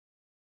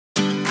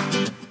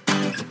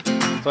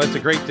So it's a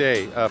great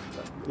day.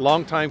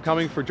 Long time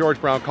coming for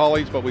George Brown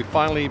College, but we've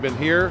finally been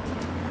here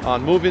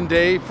on move-in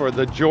day for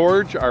the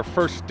George, our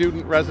first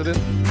student resident.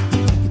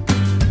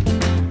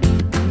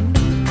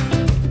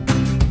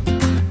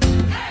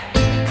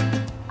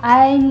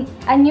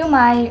 I knew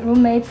my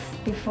roommates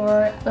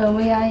before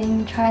we are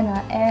in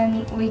China,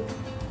 and we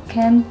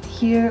came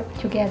here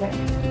together.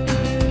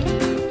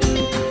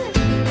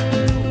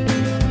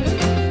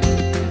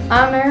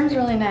 My room's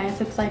really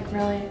nice. It's like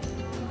really,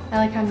 I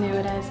like how new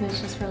it is, and it's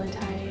just really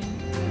tidy.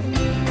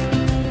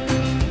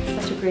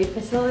 Such a great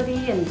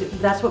facility, and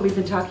that's what we've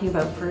been talking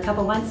about for a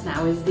couple months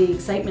now, is the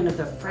excitement of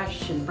the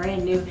fresh and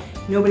brand new.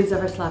 Nobody's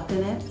ever slept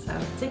in it, so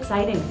it's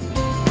exciting.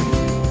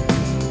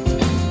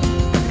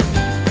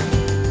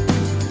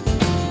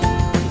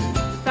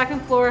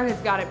 Second floor has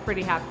got it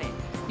pretty happening.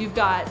 You've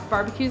got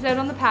barbecues out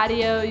on the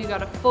patio, you've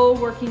got a full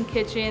working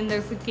kitchen,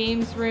 there's the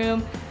games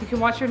room, you can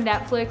watch your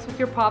Netflix with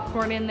your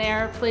popcorn in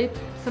there, play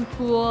some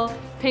pool,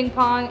 ping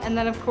pong, and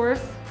then of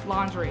course,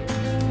 laundry.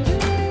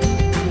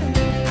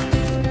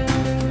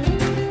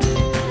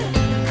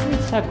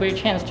 It's a great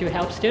chance to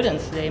help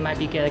students. They might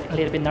be getting a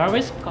little bit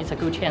nervous. It's a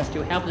good chance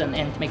to help them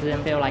and make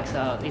them feel like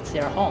it's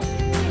their home.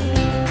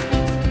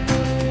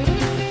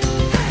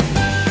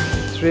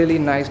 It's really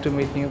nice to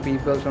meet new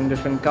people from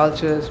different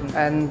cultures,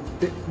 and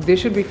they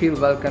should feel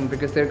welcome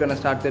because they're going to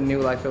start their new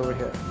life over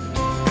here.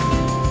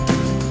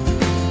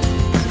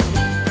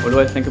 What do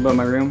I think about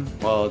my room?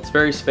 Well, it's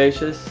very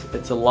spacious.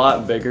 It's a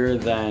lot bigger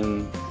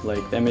than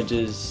like the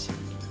images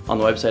on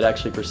the website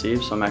actually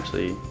perceive, so I'm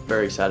actually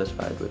very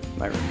satisfied with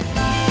my room.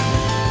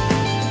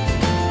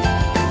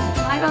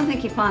 I don't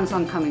think he plans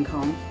on coming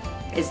home.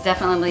 It's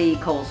definitely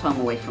Cole's home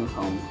away from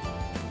home.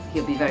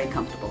 He'll be very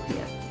comfortable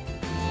here.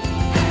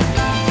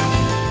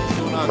 What's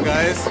going on,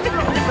 guys?